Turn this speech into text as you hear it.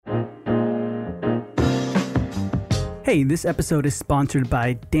Hey, this episode is sponsored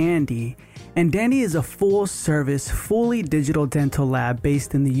by Dandy, and Dandy is a full-service, fully digital dental lab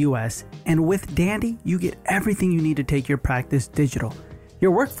based in the US, and with Dandy, you get everything you need to take your practice digital.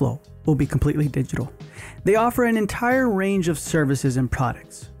 Your workflow will be completely digital. They offer an entire range of services and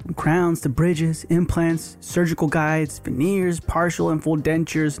products, from crowns to bridges, implants, surgical guides, veneers, partial and full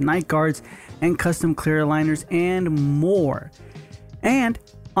dentures, night guards, and custom clear aligners, and more. And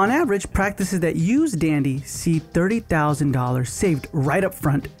on average, practices that use Dandy see $30,000 saved right up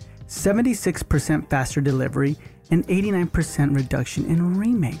front, 76% faster delivery, and 89% reduction in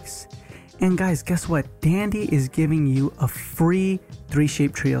remakes. And guys, guess what? Dandy is giving you a free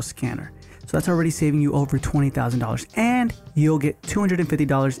 3Shape Trio scanner. So that's already saving you over $20,000, and you'll get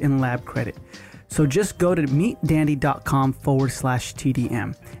 $250 in lab credit. So just go to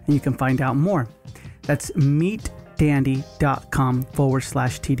meetdandy.com/TDM and you can find out more. That's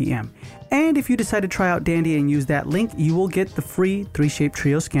meetdandy.com/TDM. And if you decide to try out Dandy and use that link, you will get the free 3Shape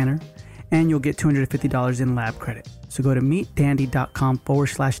Trio scanner and you'll get $250 in lab credit. So go to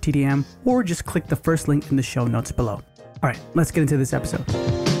meetdandy.com/TDM or just click the first link in the show notes below. All right, let's get into this episode.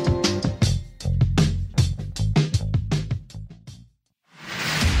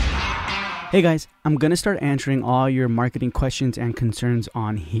 Hey guys, I'm going to start answering all your marketing questions and concerns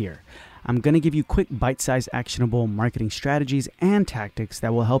on here. I'm going to give you quick, bite-sized, actionable marketing strategies and tactics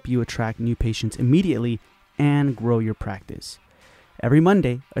that will help you attract new patients immediately and grow your practice. Every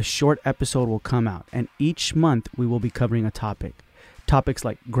Monday, a short episode will come out, and each month we will be covering a topic. Topics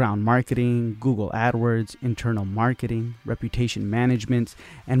like ground marketing, Google AdWords, internal marketing, reputation management,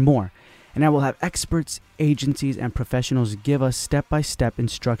 and more. And I will have experts, agencies, and professionals give us step-by-step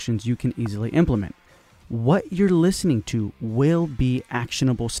instructions you can easily implement. What you're listening to will be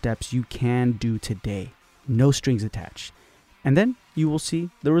actionable steps you can do today. No strings attached. And then you will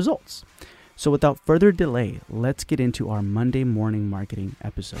see the results. So without further delay, let's get into our Monday morning marketing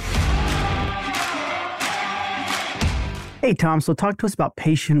episode. Hey Tom, so talk to us about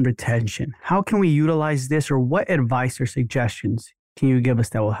patient retention. How can we utilize this, or what advice or suggestions can you give us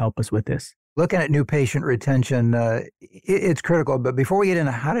that will help us with this? Looking at new patient retention, it's critical. But before we get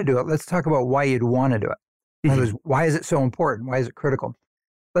into how to do it, let's talk about why you'd want to do it. In other words, why is it so important? Why is it critical?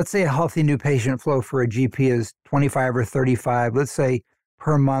 Let's say a healthy new patient flow for a GP is 25 or 35, let's say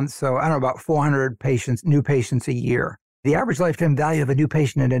per month. So I don't know, about 400 new patients a year. The average lifetime value of a new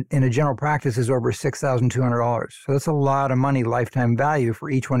patient in a general practice is over $6,200. So that's a lot of money, lifetime value, for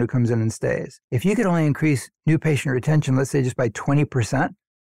each one who comes in and stays. If you could only increase new patient retention, let's say just by 20%,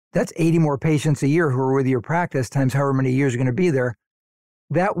 that's 80 more patients a year who are with your practice times however many years are going to be there.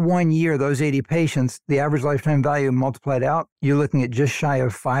 That 1 year, those 80 patients, the average lifetime value multiplied out, you're looking at just shy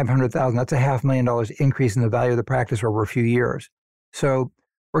of $500,000. That's a $500,000 increase in the value of the practice over a few years. So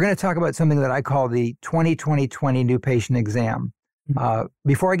we're going to talk about something that I call the 20-20-20 new patient exam.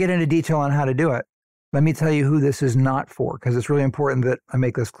 Before I get into detail on how to do it, let me tell you who this is not for, because it's really important that I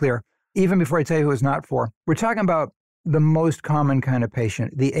make this clear. Even before I tell you who it's not for, we're talking about the most common kind of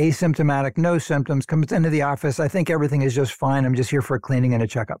patient, the asymptomatic, no symptoms, comes into the office. I think everything is just fine. I'm just here for a cleaning and a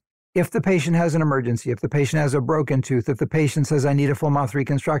checkup. If the patient has an emergency, if the patient has a broken tooth, if the patient says, I need a full mouth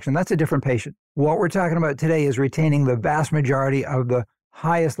reconstruction, that's a different patient. What we're talking about today is retaining the vast majority of the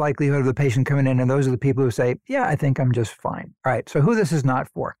highest likelihood of the patient coming in, and those are the people who say, yeah, I think I'm just fine. All right, so who this is not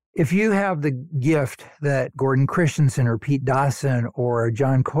for. If you have the gift that Gordon Christensen or Pete Dawson or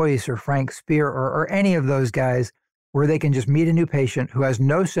John Coyce or Frank Spear or any of those guys, where they can just meet a new patient who has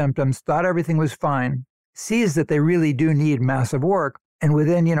no symptoms, thought everything was fine, sees that they really do need massive work, and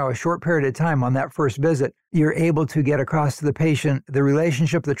within, a short period of time on that first visit, you're able to get across to the patient the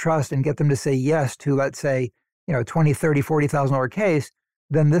relationship, the trust, and get them to say yes to, let's say, $20,000, $30,000, $40,000 case,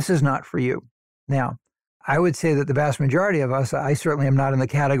 then this is not for you. Now, I would say that the vast majority of us, I certainly am not in the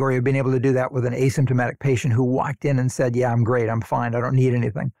category of being able to do that with an asymptomatic patient who walked in and said, yeah, I'm great, I'm fine, I don't need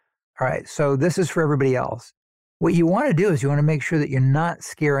anything. All right, so this is for everybody else. What you want to do is you want to make sure that you're not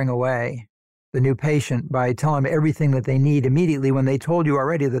scaring away the new patient by telling them everything that they need immediately when they told you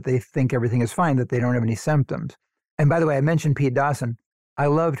already that they think everything is fine, that they don't have any symptoms. And by the way, I mentioned Pete Dawson. I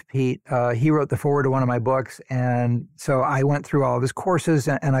loved Pete. He wrote the foreword to one of my books. And so I went through all of his courses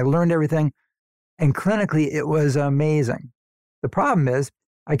and I learned everything. And clinically, it was amazing. The problem is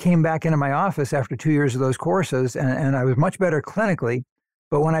I came back into my office after 2 years of those courses and I was much better clinically.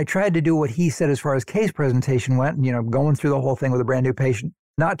 But when I tried to do what he said as far as case presentation went, going through the whole thing with a brand new patient,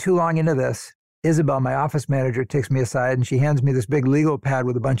 not too long into this, Isabel, my office manager, takes me aside and she hands me this big legal pad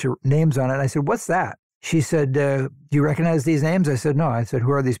with a bunch of names on it. And I said, what's that? She said, do you recognize these names? I said, no. I said,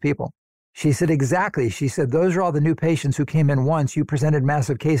 who are these people? She said, exactly. She said, those are all the new patients who came in once. You presented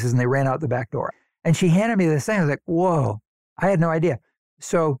massive cases and they ran out the back door. And she handed me this thing. I was like, whoa, I had no idea.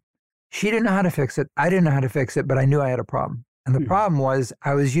 So she didn't know how to fix it. I didn't know how to fix it, but I knew I had a problem. And the problem was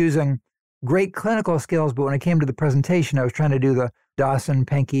I was using great clinical skills, but when it came to the presentation, I was trying to do the Dawson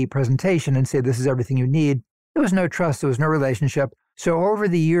Penke presentation and say, this is everything you need. There was no trust. There was no relationship. So over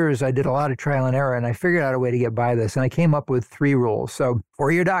the years, I did a lot of trial and error, and I figured out a way to get by this. And I came up with 3 rules. So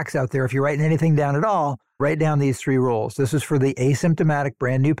for your docs out there, if you're writing anything down at all, write down these 3 rules. This is for the asymptomatic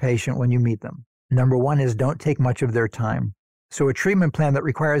brand new patient when you meet them. Number 1 is don't take much of their time. So a treatment plan that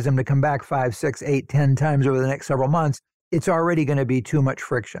requires them to come back 5, 6, 8, 10 times over the next several months, it's already going to be too much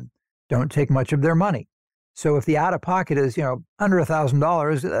friction. Don't take much of their money. So if the out-of-pocket is, under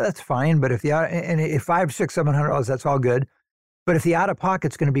 $1,000, that's fine. But if if $500, $600, $700, that's all good. But if the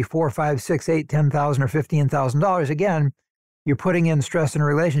out-of-pocket's going to be $4,000, $5,000, $6,000, $8,000, $10,000, or $15,000, again, you're putting in stress in a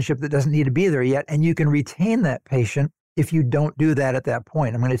relationship that doesn't need to be there yet, and you can retain that patient if you don't do that at that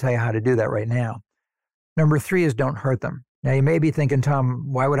point. I'm going to tell you how to do that right now. Number 3 is don't hurt them. Now, you may be thinking, Tom,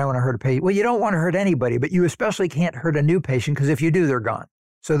 why would I want to hurt a patient? Well, you don't want to hurt anybody, but you especially can't hurt a new patient because if you do, they're gone.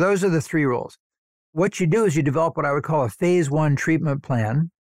 So those are the 3 rules. What you do is you develop what I would call a phase 1 treatment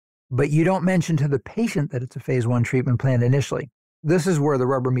plan, but you don't mention to the patient that it's a phase 1 treatment plan initially. This is where the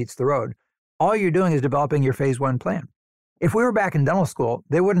rubber meets the road. All you're doing is developing your phase 1 plan. If we were back in dental school,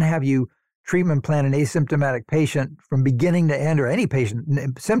 they wouldn't have you treatment plan an asymptomatic patient from beginning to end, or any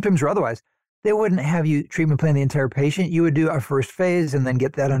patient, symptoms or otherwise. They wouldn't have you treatment plan the entire patient. You would do a first phase and then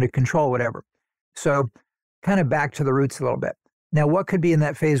get that under control, whatever. So kind of back to the roots a little bit. Now, what could be in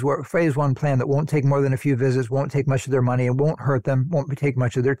that phase 1 plan that won't take more than a few visits, won't take much of their money, and won't hurt them, won't take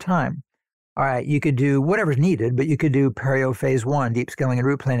much of their time? All right, you could do whatever's needed, but you could do perio phase 1, deep scaling and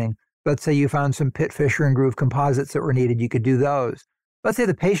root planing. Let's say you found some pit fissure and groove composites that were needed. You could do those. Let's say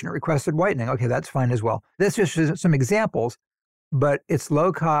the patient requested whitening. Okay, that's fine as well. This is just some examples, but it's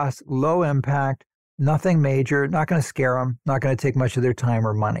low cost, low impact, nothing major, not going to scare them, not going to take much of their time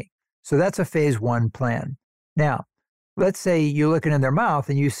or money. So that's a phase 1 plan. Now, let's say you're looking in their mouth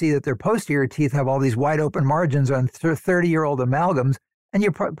and you see that their posterior teeth have all these wide open margins on 30-year-old amalgams, and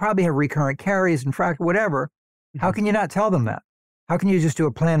you probably have recurrent caries and whatever. How can you not tell them that? How can you just do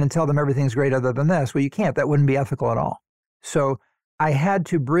a plan and tell them everything's great other than this? Well, you can't. That wouldn't be ethical at all. So I had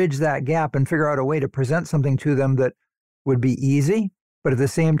to bridge that gap and figure out a way to present something to them that would be easy, but at the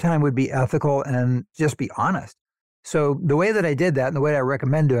same time would be ethical and just be honest. So the way that I did that and the way I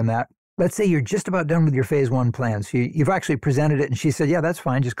recommend doing that, let's say you're just about done with your phase 1 plan. So you've actually presented it and she said, yeah, that's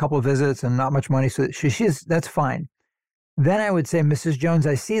fine. Just a couple of visits and not much money. So that's fine. Then I would say, Mrs. Jones,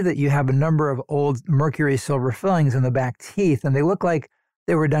 I see that you have a number of old mercury silver fillings in the back teeth, and they look like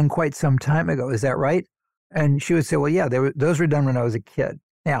they were done quite some time ago. Is that right? And she would say, well, yeah, those were done when I was a kid.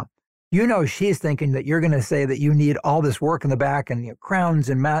 Now, she's thinking that you're going to say that you need all this work in the back and crowns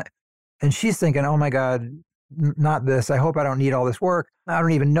and and she's thinking, oh my God, not this. I hope I don't need all this work. I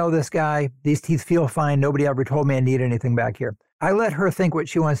don't even know this guy. These teeth feel fine. Nobody ever told me I need anything back here. I let her think what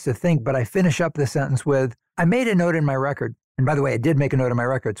she wants to think, but I finish up the sentence with, I made a note in my record. And by the way, I did make a note in my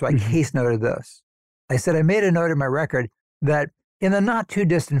record, so I case noted this. I said, I made a note in my record that in the not too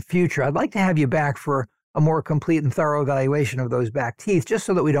distant future, I'd like to have you back for a more complete and thorough evaluation of those back teeth, just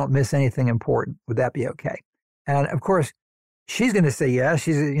so that we don't miss anything important. Would that be okay? And of course, she's going to say yes.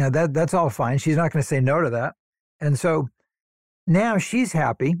 She's, that's all fine. She's not going to say no to that. And so now she's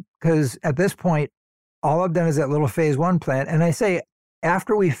happy because at this point, all I've done is that little phase 1 plan. And I say,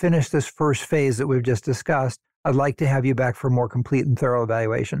 after we finish this first phase that we've just discussed, I'd like to have you back for a more complete and thorough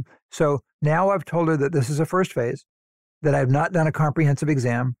evaluation. So now I've told her that this is a first phase, that I've not done a comprehensive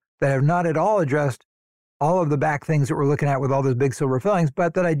exam, that I've not at all addressed all of the back things that we're looking at with all those big silver fillings,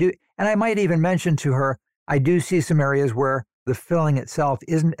 but that I do, and I might even mention to her, I do see some areas where the filling itself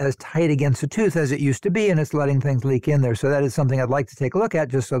isn't as tight against the tooth as it used to be, and it's letting things leak in there. So that is something I'd like to take a look at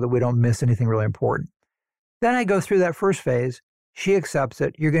just so that we don't miss anything really important. Then I go through that first phase. She accepts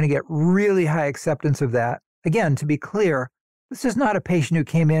it. You're going to get really high acceptance of that. Again, to be clear, this is not a patient who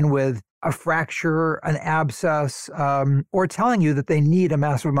came in with a fracture, an abscess, or telling you that they need a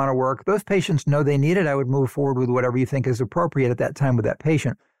massive amount of work. Those patients know they need it. I would move forward with whatever you think is appropriate at that time with that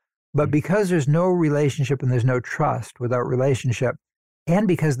patient. But because there's no relationship and there's no trust without relationship, and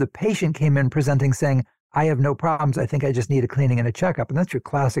because the patient came in presenting saying, I have no problems, I think I just need a cleaning and a checkup, and that's your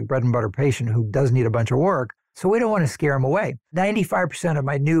classic bread and butter patient who does need a bunch of work, so we don't want to scare them away. 95% of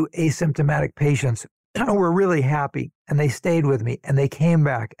my new asymptomatic patients were really happy, and they stayed with me, and they came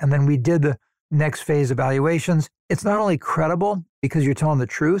back, and then we did the next phase evaluations. It's not only credible because you're telling the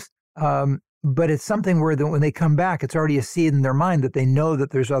truth, but it's something where when they come back, it's already a seed in their mind that they know that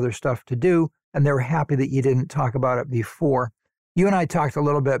there's other stuff to do, and they're happy that you didn't talk about it before. You and I talked a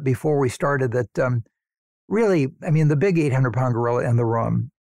little bit before we started that really, I mean, the big 800-pound gorilla in the room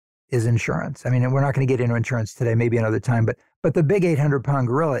is insurance. I mean, and we're not going to get into insurance today, maybe another time, but the big 800-pound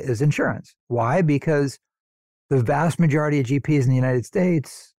gorilla is insurance. Why? Because the vast majority of GPs in the United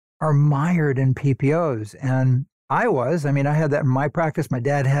States are mired in PPOs. And I had that in my practice. My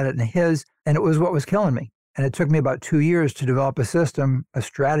dad had it in his, and it was what was killing me. And it took me about 2 years to develop a system, a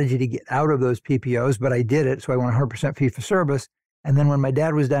strategy to get out of those PPOs, but I did it. So I went 100% fee for service. And then when my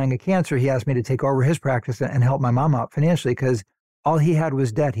dad was dying of cancer, he asked me to take over his practice and help my mom out financially because all he had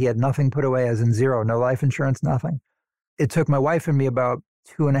was debt. He had nothing put away, as in zero, no life insurance, nothing. It took my wife and me about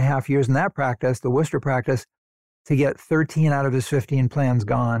 2.5 years in that practice, the Worcester practice, to get 13 out of his 15 plans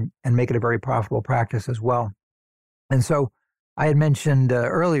gone and make it a very profitable practice as well. And so I had mentioned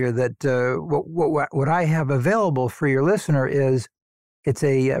earlier that what I have available for your listener is it's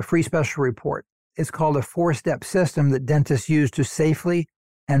a free special report. It's called a 4-step system that dentists use to safely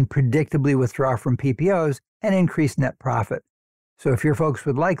and predictably withdraw from PPOs and increase net profit. So if your folks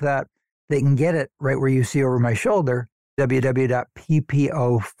would like that, they can get it right where you see over my shoulder, www.ppofo,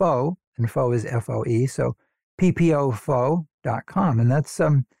 and FO is F-O-E, so ppofo.com. And that's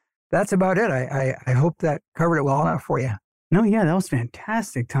about it. I hope that covered it well enough for you. No, yeah, that was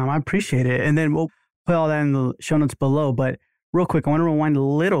fantastic, Tom. I appreciate it. And then we'll put all that in the show notes below. But real quick, I want to rewind a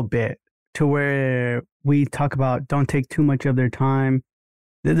little bit to where we talk about don't take too much of their time.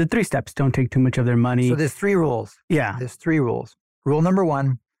 The 3 steps, don't take too much of their money. So there's 3 rules. Yeah. There's 3 rules. Rule number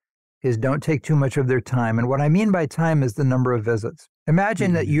 1 is don't take too much of their time. And what I mean by time is the number of visits.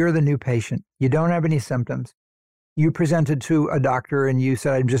 Imagine that you're the new patient. You don't have any symptoms. You presented to a doctor and you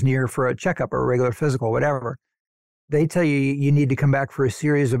said, I'm just here for a checkup or a regular physical, whatever. They tell you you need to come back for a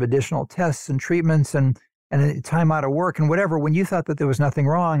series of additional tests and treatments and time out of work and whatever, when you thought that there was nothing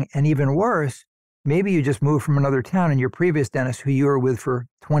wrong. And even worse, maybe you just moved from another town and your previous dentist, who you were with for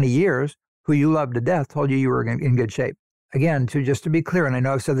 20 years, who you loved to death, told you you were in good shape. Again, just to be clear, and I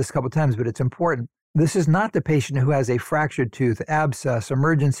know I've said this a couple of times, but it's important. This is not the patient who has a fractured tooth, abscess,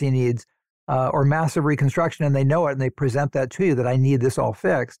 emergency needs, or massive reconstruction, and they know it and they present that to you that I need this all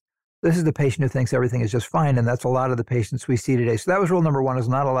fixed. This is the patient who thinks everything is just fine, and that's a lot of the patients we see today. So that was rule number 1, is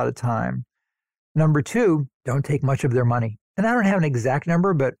not a lot of time. Number 2, don't take much of their money. And I don't have an exact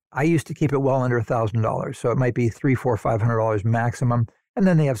number, but I used to keep it well under $1,000. So it might be $300, $400, $500 maximum. And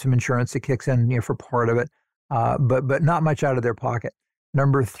then they have some insurance that kicks in for part of it, but not much out of their pocket.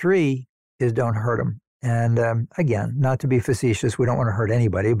 Number 3 is don't hurt them. And again, not to be facetious, we don't want to hurt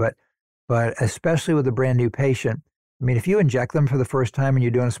anybody, but especially with a brand new patient. I mean, if you inject them for the first time and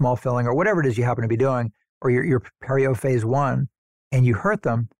you're doing a small filling or whatever it is you happen to be doing, or your perio phase 1, and you hurt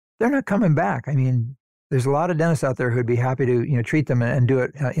them, they're not coming back. I mean, there's a lot of dentists out there who'd be happy to treat them and do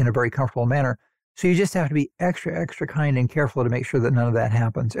it in a very comfortable manner. So you just have to be extra, extra kind and careful to make sure that none of that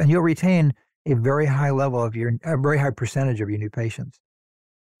happens. And you'll retain a very high level of a very high percentage of your new patients.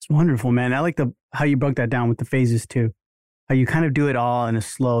 It's wonderful, man. I like how you broke that down with the phases too. How you kind of do it all in a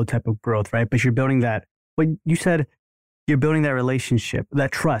slow type of growth, right? But you're building that, what you said, you're building that relationship,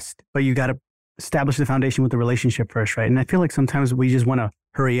 that trust, but you got to establish the foundation with the relationship first, right? And I feel like sometimes we just want to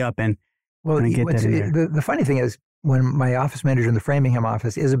hurry up and get that in there. The funny thing is, when my office manager in the Framingham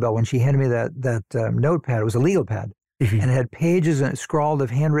office, Isabel, when she handed me that notepad, it was a legal pad, and it had pages and it scrawled of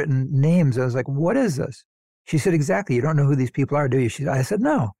handwritten names. I was like, what is this? She said, exactly. You don't know who these people are, do you? I said,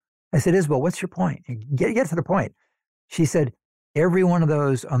 no. I said, Isabel, what's your point? Get to the point. She said, every one of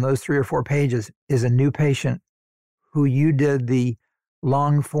those on those 3 or 4 pages is a new patient who you did the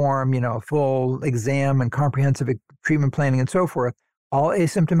long form, full exam and comprehensive treatment planning and so forth. All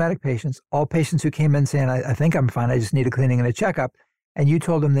asymptomatic patients, all patients who came in saying, I think I'm fine, I just need a cleaning and a checkup. And you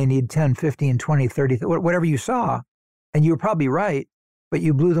told them they need 10, 15, 20, 30, whatever you saw. And you were probably right, but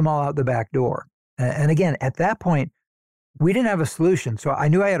you blew them all out the back door. And again, at that point, we didn't have a solution. So I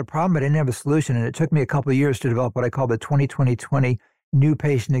knew I had a problem, but I didn't have a solution. And it took me a couple of years to develop what I call the 20-20-20 new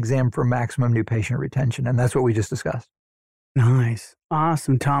patient exam for maximum new patient retention. And that's what we just discussed. Nice.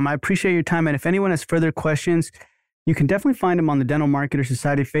 Awesome, Tom. I appreciate your time. And if anyone has further questions, you can definitely find them on the Dental Marketer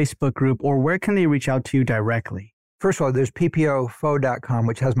Society Facebook group, or where can they reach out to you directly? First of all, there's ppofo.com,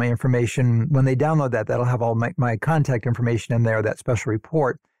 which has my information. When they download that, that'll have all my contact information in there, that special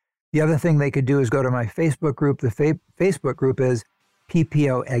report. The other thing they could do is go to my Facebook group. The Facebook group is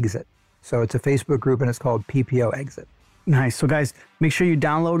PPO Exit. So it's a Facebook group and it's called PPO Exit. Nice. So guys, make sure you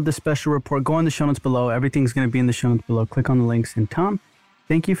download the special report. Go in the show notes below. Everything's going to be in the show notes below. Click on the links. And Tom,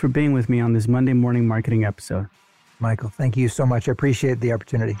 thank you for being with me on this Monday morning marketing episode. Michael, thank you so much. I appreciate the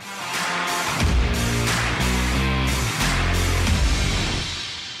opportunity.